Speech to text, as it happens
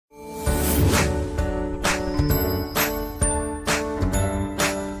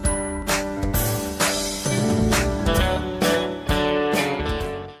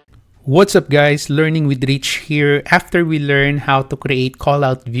What's up guys, Learning with Rich here after we learn how to create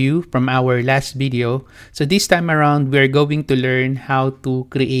callout view from our last video. So this time around, we're going to learn how to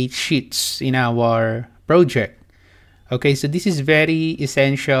create sheets in our project. Okay, so this is very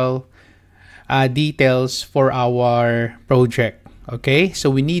essential details for our project. Okay, so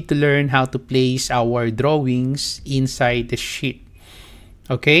we need to learn how to place our drawings inside the sheet.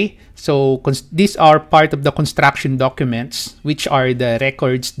 Okay, so these are part of the construction documents, which are the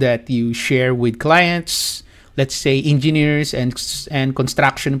records that you share with clients, let's say engineers and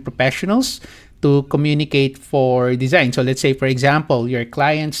construction professionals to communicate for design. So let's say, for example, your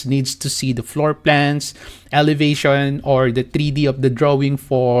clients needs to see the floor plans, elevation, or the 3D of the drawing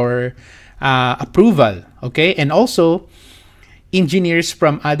for approval. Okay, and also engineers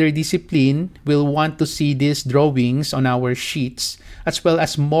from other discipline will want to see these drawings on our sheets, as well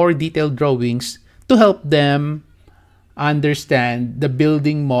as more detailed drawings to help them understand the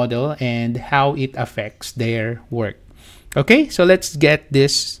building model and how it affects their work. Okay, so let's get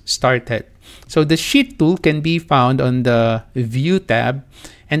this started. So the sheet tool can be found on the view tab,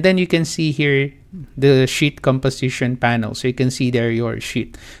 and then you can see here the sheet composition panel. So you can see there your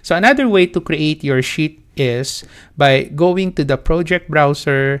sheet. So another way to create your sheet is by going to the project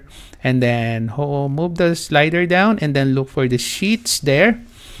browser and then move the slider down and then look for the sheets there.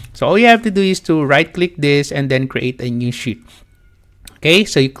 So all you have to do is to right click this and then create a new sheet. Okay,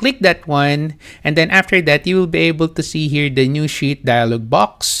 so you click that one, and then after that you will be able to see here the new sheet dialog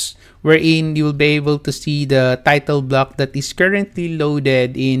box, wherein you will be able to see the title block that is currently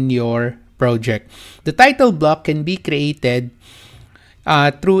loaded in your project. The title block can be created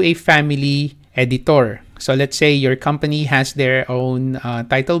through a family editor. So let's say your company has their own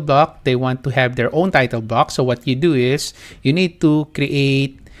title block. They want to have their own title block. So what you do is you need to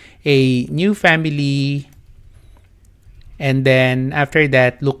create a new family, and then after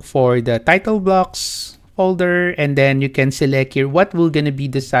that look for the title blocks folder, and then you can select here what will gonna be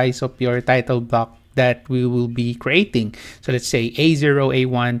the size of your title block that we will be creating. So let's say A0,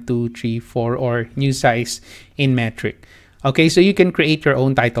 A1, 2, 3, 4, or new size in metric. Okay, so you can create your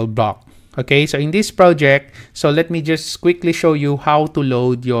own title block. Okay, so in this project, so let me just quickly show you how to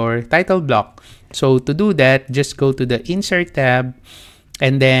load your title block. So to do that, just go to the Insert tab,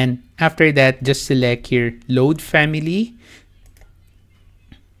 and then after that, just select here Load Family.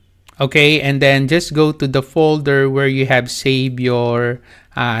 Okay, and then just go to the folder where you have saved your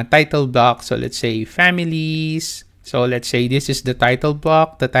title block. So let's say Families. So let's say this is the title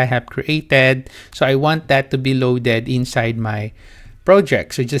block that I have created. So I want that to be loaded inside my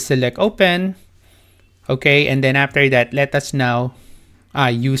project. So just select Open. Okay, and then after that, let us now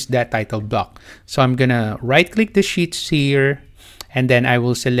use that title block. So I'm gonna right click the sheets here, and then I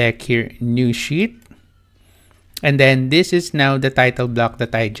will select here New Sheet. And then this is now the title block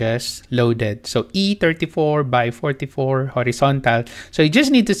that I just loaded. So E34 by 44 horizontal. So you just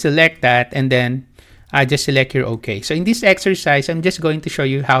need to select that, and then just select your OK. So in this exercise, I'm just going to show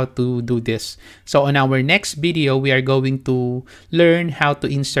you how to do this. So on our next video, we are going to learn how to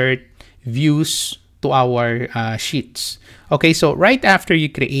insert views to our sheets. Okay, so right after you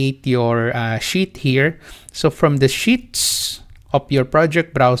create your sheet here, so from the sheets of your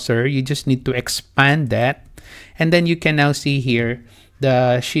project browser, you just need to expand that. And then you can now see here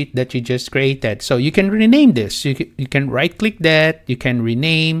the sheet that you just created. So you can rename this. You can right click that, you can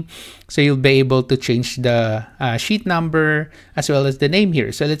rename. So you'll be able to change the sheet number as well as the name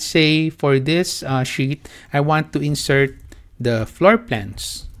here. So let's say for this sheet, I want to insert the floor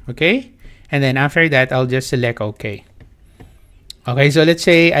plans. Okay, and then after that, I'll just select OK. Okay, so let's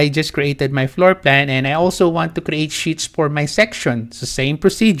say I just created my floor plan, and I also want to create sheets for my section. It's the same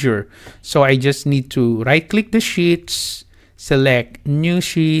procedure. So I just need to right click the sheets, select New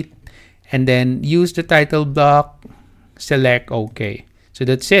Sheet, and then use the title block, select OK. So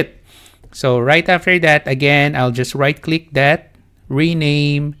that's it. So right after that, again, I'll just right click that,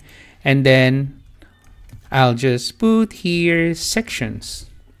 rename, and then I'll just put here sections.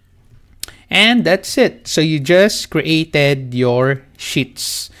 And that's it. So you just created your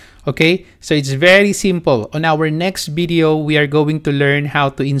sheets. Okay, so it's very simple. On our next video, we are going to learn how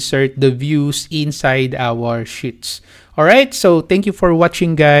to insert the views inside our sheets. All right, so thank you for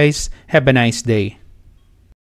watching, guys. Have a nice day.